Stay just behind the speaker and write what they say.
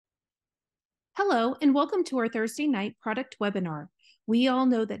Hello, and welcome to our Thursday night product webinar. We all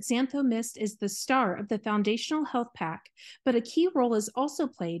know that Xantho Mist is the star of the foundational health pack, but a key role is also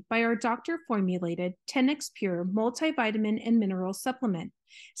played by our doctor-formulated 10x Pure multivitamin and mineral supplement.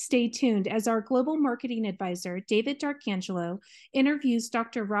 Stay tuned as our global marketing advisor, David D'Arcangelo, interviews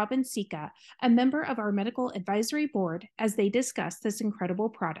Dr. Robban Sica, a member of our medical advisory board, as they discuss this incredible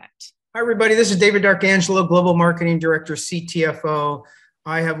product. Hi, everybody. This is David D'Arcangelo, Global Marketing Director, CTFO.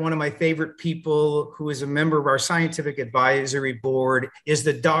 I have one of my favorite people who is a member of our scientific advisory board, is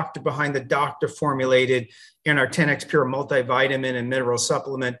the doctor behind the doctor formulated in our 10x Pure multivitamin and mineral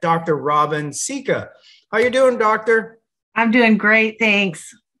supplement, Dr. Robban Sica. How you doing, doctor? I'm doing great, thanks.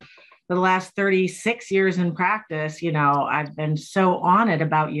 For the last 36 years in practice, I've been so on it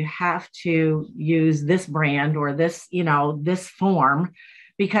about you have to use this brand or this, this form,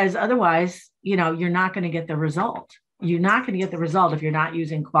 because otherwise, you're not going to get the result. You're not going to get the result if you're not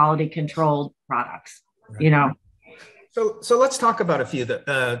using quality controlled products, Right. So let's talk about a few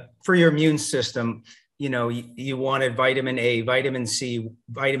that for your immune system, you wanted vitamin A, vitamin C,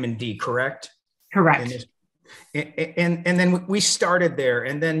 vitamin D, correct? Correct. And then we started there,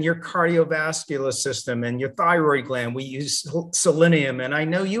 and then your cardiovascular system and your thyroid gland, we use selenium. And I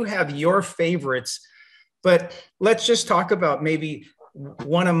know you have your favorites, but let's just talk about maybe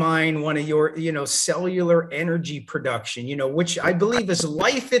one of mine, one of your, cellular energy production, which I believe is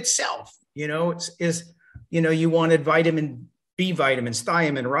life itself, you wanted vitamin B vitamins,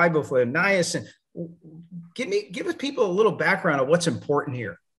 thiamine, riboflavin, niacin. Give us people a little background of what's important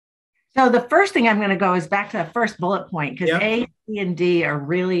here. So the first thing I'm going to go is back to that first bullet point, because A, C, and D are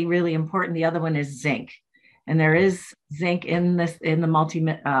really, really important. The other one is zinc. And there is zinc in the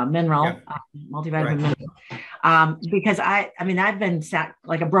multivitamin mineral, because I've been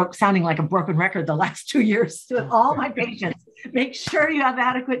sounding like a broken record the last 2 years with all my patients. Make sure you have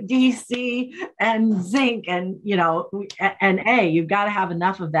adequate D, C, and zinc, and and A. You've got to have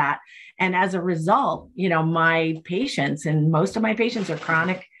enough of that. And as a result, my patients, and most of my patients have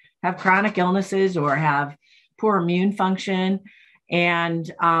chronic illnesses or have poor immune function. And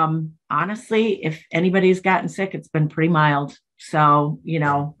honestly, if anybody's gotten sick, it's been pretty mild. So,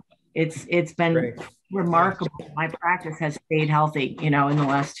 it's been Great. Remarkable. My practice has stayed healthy, in the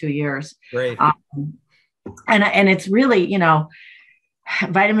last 2 years. Great. And it's really,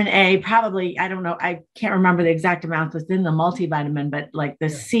 vitamin A, probably, I don't know, I can't remember the exact amount within the multivitamin, but like the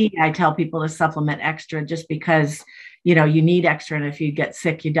C, I tell people to supplement extra just because you need extra. And if you get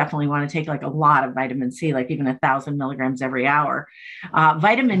sick, you definitely want to take like a lot of vitamin C, like even 1,000 milligrams every hour.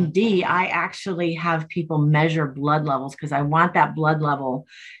 Vitamin D, I actually have people measure blood levels because I want that blood level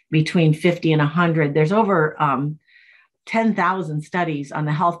between 50 and 100. There's over 10,000 studies on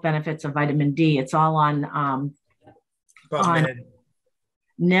the health benefits of vitamin D. It's all on PubMed.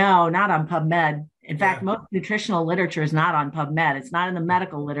 No, not on PubMed. In fact, most nutritional literature is not on PubMed. It's not in the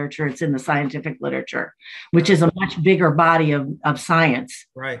medical literature. It's in the scientific literature, which is a much bigger body of science.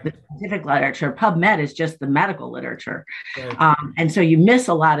 Right. The scientific literature. PubMed is just the medical literature. Right. And so you miss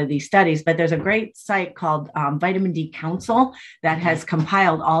a lot of these studies, but there's a great site called Vitamin D Council that has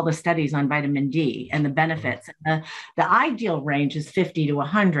compiled all the studies on vitamin D and the benefits. The ideal range is 50 to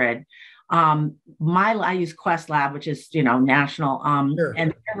 100. I use Quest Lab, which is, national, Sure.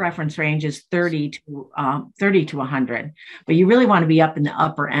 and their reference range is 30 to 100, but you really want to be up in the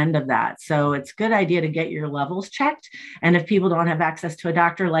upper end of that. So it's a good idea to get your levels checked. And if people don't have access to a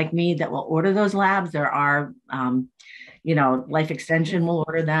doctor like me that will order those labs, there are, Life Extension will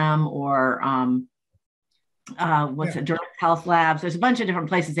order them, or, Direct Health Labs. There's a bunch of different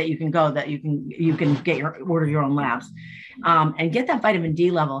places that you can go that you can order your own labs, and get that vitamin D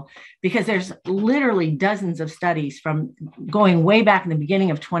level, because there's literally dozens of studies from going way back in the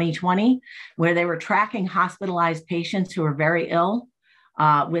beginning of 2020 where they were tracking hospitalized patients who were very ill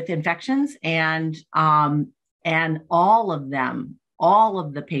with infections, and all of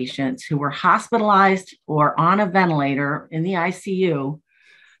the patients who were hospitalized or on a ventilator in the ICU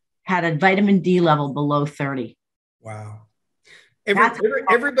had a vitamin D level below 30. Wow.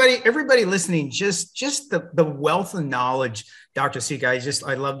 Everybody listening, just the wealth of knowledge, Dr. Sica,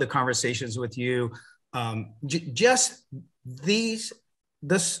 I love the conversations with you. Just these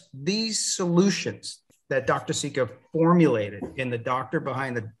solutions that Dr. Sica formulated in the doctor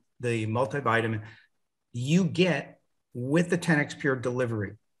behind the multivitamin, you get with the 10x Pure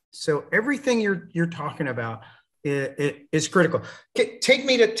delivery. So everything you're talking about is critical. Take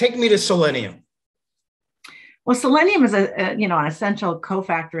me to selenium. Well, selenium is an essential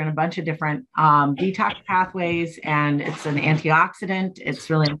cofactor in a bunch of different detox pathways, and it's an antioxidant. It's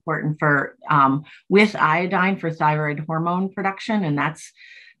really important for with iodine for thyroid hormone production, and that's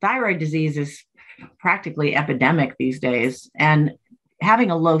thyroid disease is practically epidemic these days. And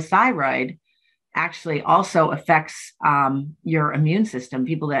having a low thyroid actually also affects your immune system.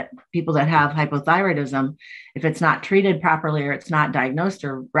 People that have hypothyroidism, if it's not treated properly or it's not diagnosed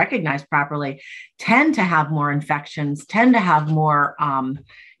or recognized properly, tend to have more infections, tend to have more,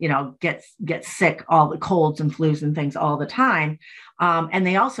 get sick, all the colds and flus and things all the time. And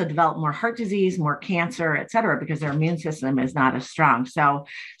they also develop more heart disease, more cancer, et cetera, because their immune system is not as strong. So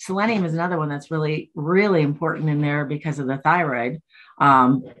selenium is another one that's really, really important in there because of the thyroid.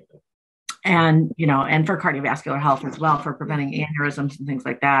 And for cardiovascular health as well, for preventing aneurysms and things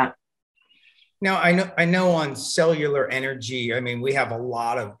like that. Now, I know on cellular energy, I mean, we have a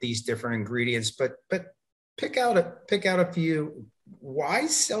lot of these different ingredients, but pick out a few. Why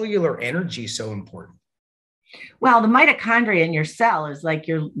is cellular energy so important? Well, the mitochondria in your cell is like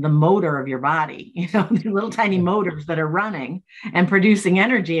the motor of your body, the little tiny motors that are running and producing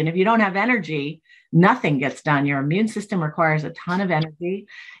energy. And if you don't have energy, nothing gets done. Your immune system requires a ton of energy.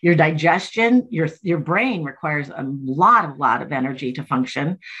 Your digestion, your brain requires a lot of energy to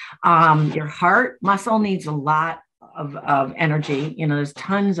function. Your heart muscle needs a lot of energy. There's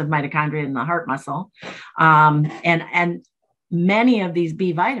tons of mitochondria in the heart muscle. And many of these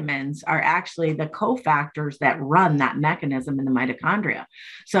B vitamins are actually the cofactors that run that mechanism in the mitochondria.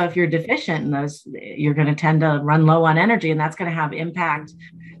 So if you're deficient in those, you're going to tend to run low on energy, and that's going to have impact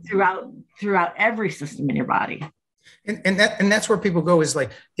throughout every system in your body. And that's where people go, is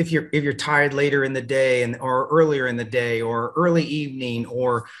like, if you're tired later in the day or earlier in the day or early evening,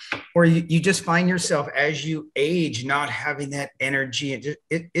 or you just find yourself as you age not having that energy.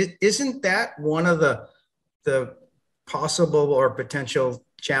 Isn't that one of the possible or potential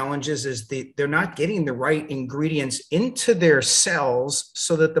challenges, is they're not getting the right ingredients into their cells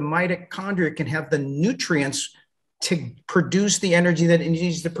so that the mitochondria can have the nutrients to produce the energy that it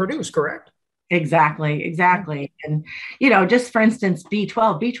needs to produce, correct? Exactly. And, just for instance,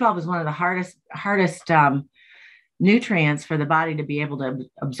 B12 is one of the hardest nutrients for the body to be able to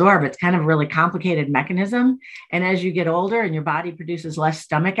absorb. It's kind of a really complicated mechanism. And as you get older and your body produces less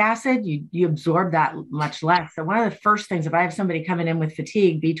stomach acid, you absorb that much less. So one of the first things, if I have somebody coming in with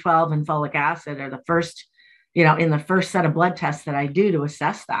fatigue, B12 and folic acid are the first, in the first set of blood tests that I do to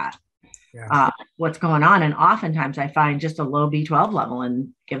assess that. Yeah. What's going on. And oftentimes I find just a low B12 level, and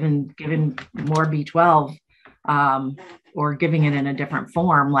given more B12 or giving it in a different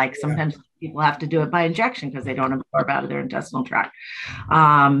form, like sometimes people have to do it by injection because they don't absorb out of their intestinal tract.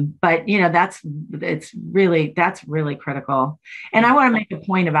 But that's really critical. And I want to make a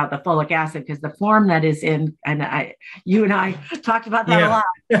point about the folic acid, because the form that is in, and you and I talked about that a lot.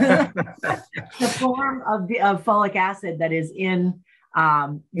 The form of folic acid that is in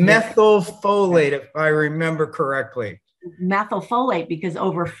methylfolate, if I remember correctly. Methylfolate, because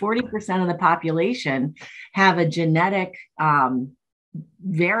over 40% of the population have a genetic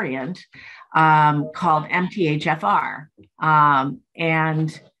variant called MTHFR.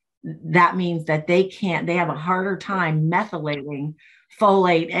 And that means that they have a harder time methylating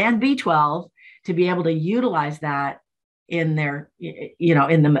folate and B12 to be able to utilize that in their,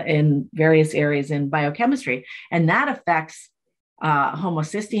 in various areas in biochemistry. And that affects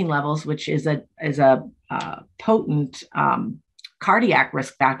homocysteine levels, which is a potent cardiac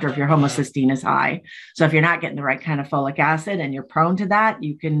risk factor if your homocysteine is high. So if you're not getting the right kind of folic acid and you're prone to that,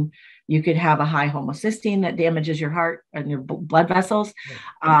 you could have a high homocysteine that damages your heart and your blood vessels.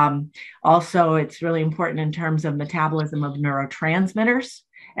 Also, it's really important in terms of metabolism of neurotransmitters,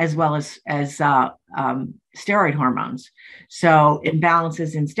 as well as steroid hormones. So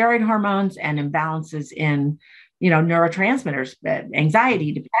imbalances in steroid hormones and imbalances in neurotransmitters,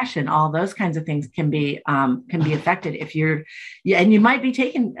 anxiety, depression, all those kinds of things can be affected if and you might be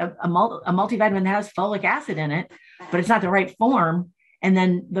taking a multivitamin that has folic acid in it, but it's not the right form. And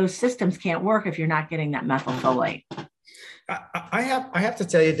then those systems can't work if you're not getting that methylfolate. I have to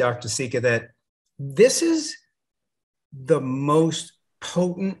tell you, Dr. Sica, that this is the most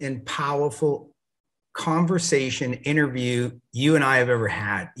potent and powerful conversation interview you and I have ever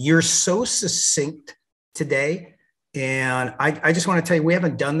had. You're so succinct today. And I just want to tell you, we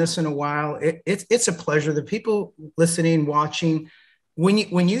haven't done this in a while. It's a pleasure. The people listening, watching,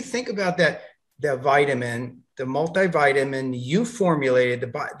 when you think about that vitamin, the multivitamin you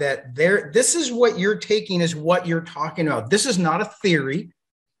formulated, this is what you're taking, is what you're talking about. This is not a theory.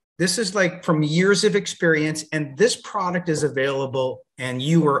 This is like from years of experience, and this product is available, and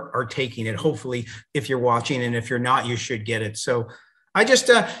you are taking it. Hopefully, if you're watching, and if you're not, you should get it. So I just,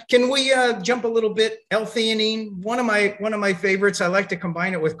 can we jump a little bit? L-theanine, one of my favorites. I like to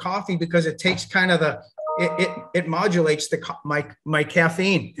combine it with coffee because it takes kind of it modulates my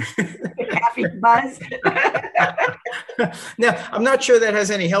caffeine. coffee buzz. Now, I'm not sure that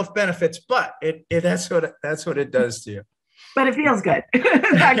has any health benefits, but that's what it does to you. But it feels good.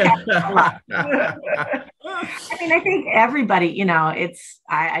 I mean, I think everybody, you know,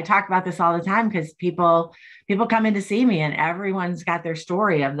 I talk about this all the time because people come in to see me and everyone's got their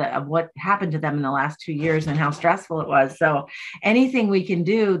story of what happened to them in the last 2 years and how stressful it was. So anything we can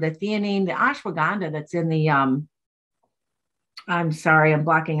do, the theanine, the ashwagandha that's in the, I'm sorry, I'm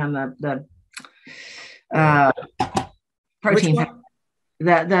blocking on the protein.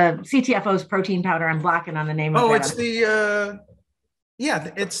 The CTFO's protein powder. I'm blocking on the name of it. Oh, it's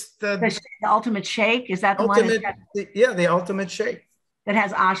it's the ultimate shake. Is that the ultimate, one? The ultimate shake. That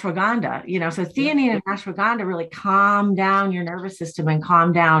has ashwagandha, you know, so theanine and ashwagandha really calm down your nervous system and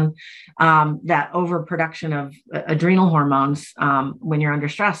calm down that overproduction of adrenal hormones when you're under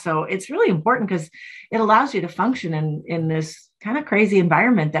stress. So it's really important because it allows you to function in this kind of crazy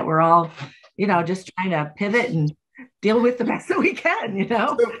environment that we're all, you know, just trying to pivot and deal with the best that we can, you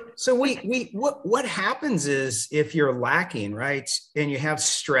know? So what happens is if you're lacking, right, and you have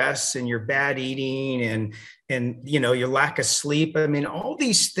stress and you're bad eating and you know, your lack of sleep, I mean, all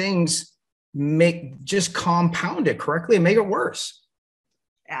these things just compound it correctly and make it worse.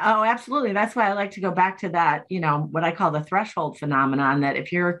 Oh, absolutely. That's why I like to go back to that, you know, what I call the threshold phenomenon, that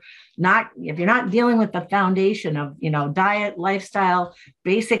if you're not dealing with the foundation of, you know, diet, lifestyle,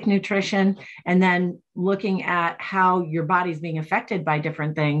 basic nutrition, and then looking at how your body's being affected by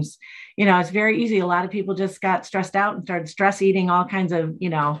different things, you know, it's very easy. A lot of people just got stressed out and started stress eating all kinds of, you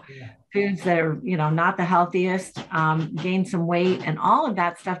know, foods that are, you know, not the healthiest, gain some weight, and all of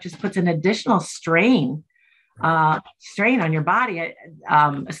that stuff just puts an additional strain on your body.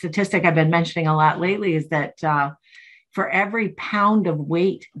 A statistic I've been mentioning a lot lately is that for every pound of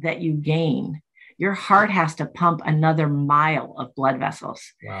weight that you gain, your heart has to pump another mile of blood vessels.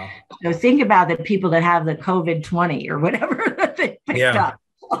 Wow. So think about the people that have the COVID-20 or whatever that they picked up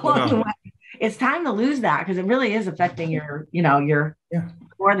along the way. It's time to lose that because it really is affecting your, you know, your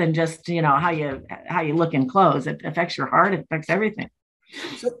more than just, you know, how you look in clothes. It affects your heart. It affects everything.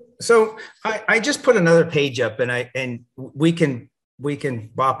 So I just put another page up and we can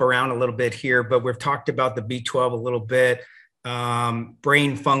bop around a little bit here, but we've talked about the B12 a little bit,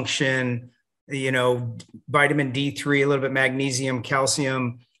 brain function, you know, vitamin D3, a little bit magnesium,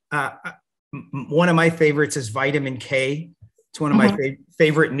 calcium. One of my favorites is vitamin K. It's one of my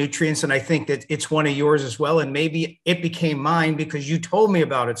favorite nutrients. And I think that it's one of yours as well. And maybe it became mine because you told me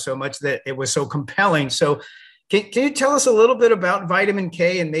about it so much that it was so compelling. So can you tell us a little bit about vitamin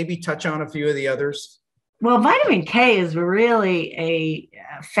K and maybe touch on a few of the others? Well, vitamin K is really a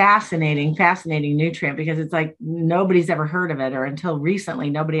fascinating nutrient because it's like nobody's ever heard of it, or until recently,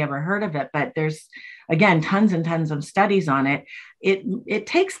 nobody ever heard of it. But there's, again, tons and tons of studies on it. It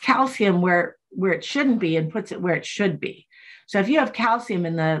takes calcium where it shouldn't be and puts it where it should be. So if you have calcium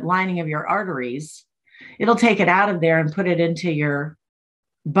in the lining of your arteries, it'll take it out of there and put it into your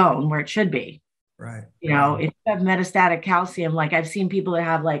bone where it should be. Right. You know, if you have metastatic calcium, like I've seen people that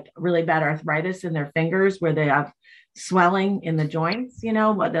have like really bad arthritis in their fingers where they have swelling in the joints, you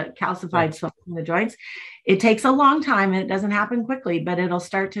know, the calcified swelling in the joints. It takes a long time and it doesn't happen quickly, but it'll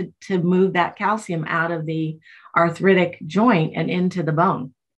start to move that calcium out of the arthritic joint and into the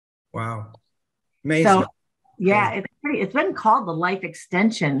bone. Wow. Amazing. So, yeah, it's been called the life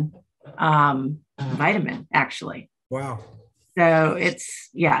extension vitamin, actually. Wow. So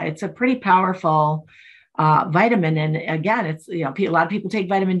it's a pretty powerful vitamin. And again, it's, you know, a lot of people take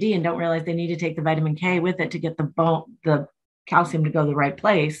vitamin D and don't realize they need to take the vitamin K with it to get the calcium to go to the right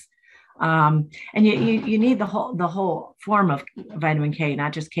place. And you need the whole form of vitamin K,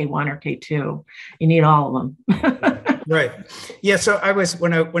 not just K1 or K2. You need all of them. Right. Yeah. So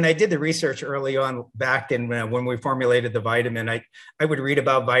when I did the research early on back in when we formulated the vitamin, I would read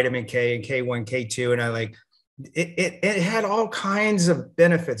about vitamin K and K1, K2, and it had all kinds of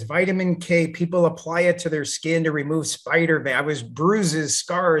benefits. Vitamin K, people apply it to their skin to remove spider. I was bruises,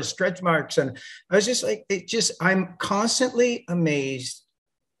 scars, stretch marks. And I was just like, I'm constantly amazed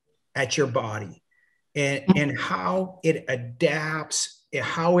at your body and how it adapts,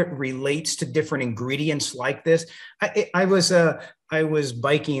 how it relates to different ingredients like this. I was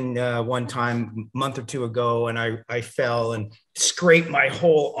biking one time a month or two ago, and I fell and scraped my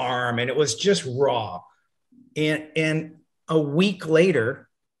whole arm, and it was just raw. And a week later,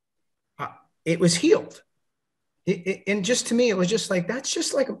 it was healed. And just to me, it was just like, that's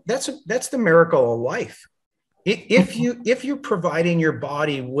the miracle of life. If you're providing your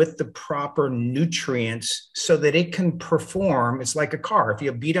body with the proper nutrients so that it can perform, it's like a car. If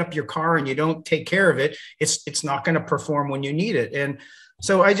you beat up your car and you don't take care of it, it's not going to perform when you need it. And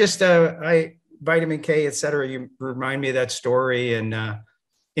So vitamin K, et cetera, you remind me of that story, and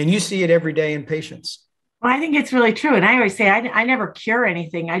you see it every day in patients. Well, I think it's really true. And I always say, I never cure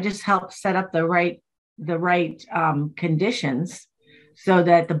anything. I just help set up the right conditions so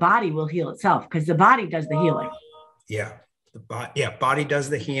that the body will heal itself, because the body does the healing. Yeah. Body does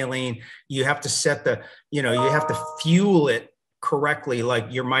the healing. You have to set you have to fuel it correctly, like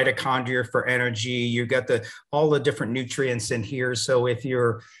your mitochondria for energy. You got all the different nutrients in here. So if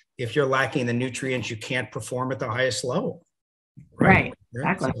you're lacking the nutrients, you can't perform at the highest level. Right.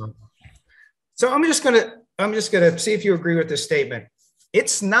 Exactly. So I'm just gonna see if you agree with this statement.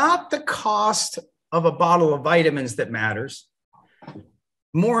 It's not the cost of a bottle of vitamins that matters.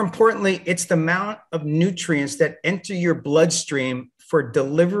 More importantly, it's the amount of nutrients that enter your bloodstream for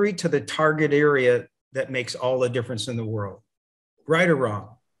delivery to the target area that makes all the difference in the world. Right or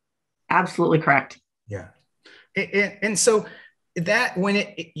wrong? Absolutely correct. Yeah. And so that when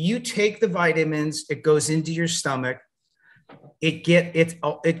you take the vitamins, it goes into your stomach,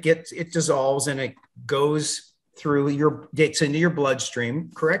 it dissolves and it goes through gets into your bloodstream,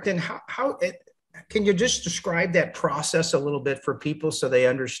 correct? And how can you just describe that process a little bit for people so they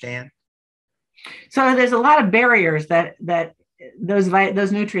understand? So there's a lot of barriers that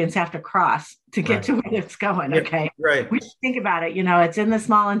those nutrients have to cross to get to where it's going. Okay. Right. We think about it, it's in the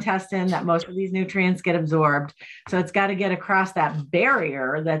small intestine that most of these nutrients get absorbed. So it's got to get across that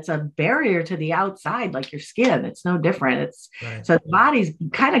barrier. That's a barrier to the outside, like your skin. It's no different. So the body's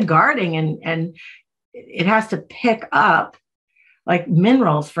kind of guarding and it has to pick up, like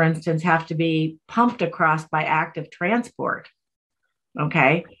minerals, for instance, have to be pumped across by active transport.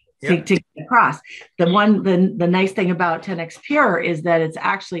 Okay. To get across. The nice thing about 10X Pure is that it's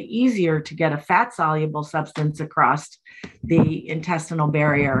actually easier to get a fat soluble substance across the intestinal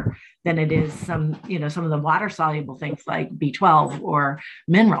barrier than it is some of the water soluble things like B12 or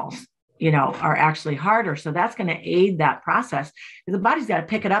minerals, are actually harder. So that's going to aid that process. The body's got to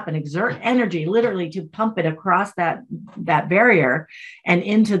pick it up and exert energy literally to pump it across that barrier and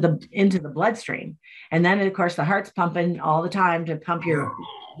into the bloodstream. And then of course the heart's pumping all the time to pump your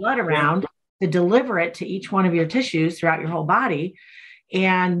blood around to deliver it to each one of your tissues throughout your whole body.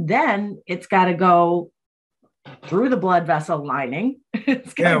 And then it's got to go through the blood vessel lining.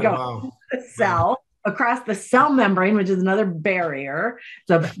 It's got to go through the cell, across the cell membrane, which is another barrier.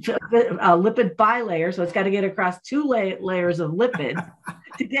 So a lipid bilayer. So it's got to get across two layers of lipids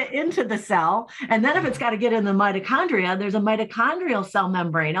to get into the cell. And then if it's got to get in the mitochondria, there's a mitochondrial cell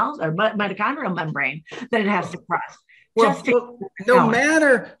membrane also, or mitochondrial membrane that it has to cross. Well, no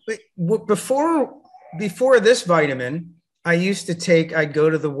matter, before this vitamin, I'd go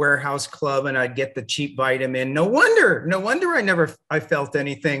to the warehouse club and I'd get the cheap vitamin. No wonder I felt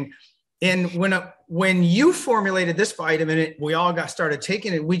anything. And when you formulated this vitamin, we all started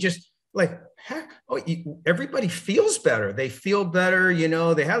taking it. We just everybody feels better. They feel better.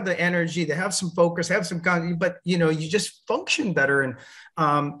 They have the energy, they have some focus, have some content, but you just function better. And,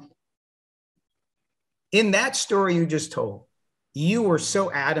 in that story you just told, you were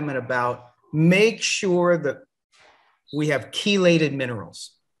so adamant about make sure that we have chelated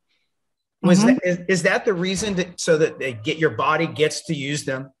minerals. Is that the reason so that your body gets to use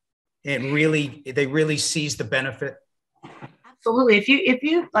them and they really sees the benefit? Absolutely. If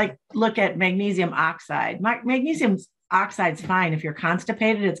you look at magnesium oxide, magnesium oxide's fine. If you're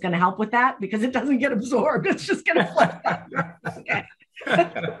constipated, it's going to help with that because it doesn't get absorbed. It's just going to float. Okay.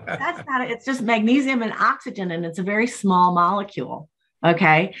 That's not it. It's just magnesium and oxygen, and it's a very small molecule.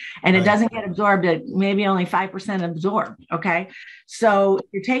 Okay. And it doesn't get absorbed at maybe only 5% absorbed. Okay. So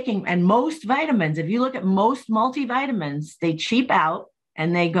you're taking, and most vitamins, if you look at most multivitamins, they cheap out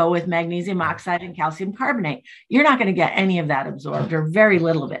and they go with magnesium oxide and calcium carbonate. You're not going to get any of that absorbed or very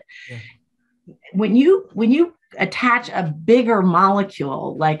little of it. Yeah. When you attach a bigger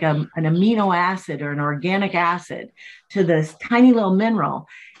molecule like an amino acid or an organic acid to this tiny little mineral,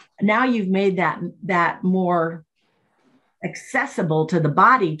 now you've made that more accessible to the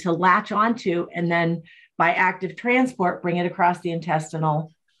body to latch onto, and then by active transport, bring it across the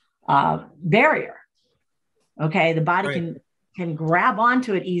intestinal barrier. Okay, the body can grab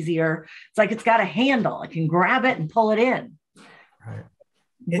onto it easier. It's like it's got a handle. It can grab it and pull it in. Right.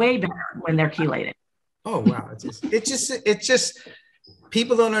 Way better when they're chelated. Oh, wow. It's just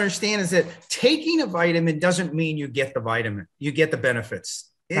people don't understand is that taking a vitamin doesn't mean you get the vitamin. You get the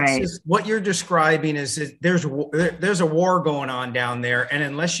benefits. It's just what you're describing is there's a war going on down there. And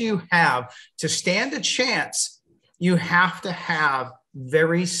unless you have to stand a chance, you have to have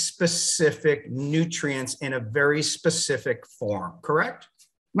very specific nutrients in a very specific form. Correct?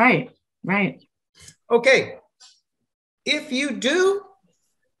 Right. Okay. If you do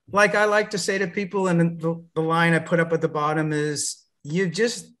like I like to say to people, and the line I put up at the bottom is,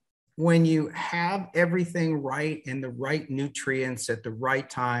 when you have everything right and the right nutrients at the right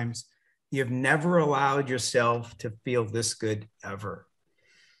times, you've never allowed yourself to feel this good ever.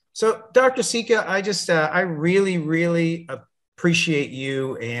 So Dr. Sica, I really, really appreciate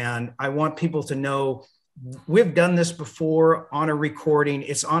you. And I want people to know we've done this before on a recording.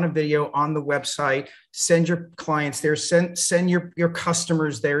 It's on a video on the website. Send your clients there, send your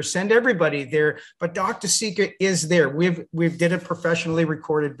customers there, send everybody there. But Dr. Sica is there. We've did a professionally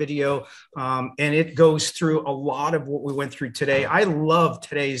recorded video, and it goes through a lot of what we went through today. I love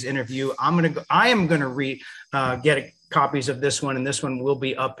today's interview. I am gonna get copies of this one, and this one will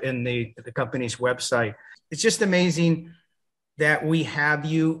be up in the company's website. It's just amazing that we have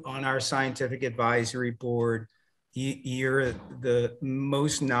you on our scientific advisory board. You're the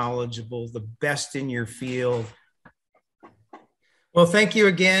most knowledgeable, the best in your field. Well, thank you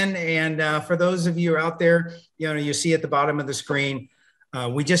again. And for those of you out there, you see at the bottom of the screen,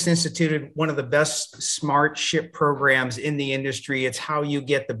 we just instituted one of the best SmartShip programs in the industry. It's how you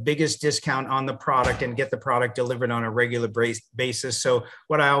get the biggest discount on the product and get the product delivered on a regular basis. So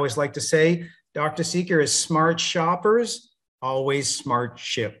what I always like to say, Dr. Sica, is smart shoppers always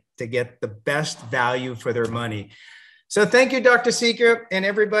SmartShip to get the best value for their money. So thank you, Dr. Sica, and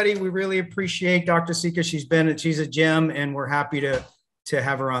everybody. We really appreciate Dr. Sica. She's a gem, and we're happy to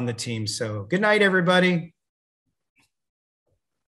have her on the team. So good night, everybody.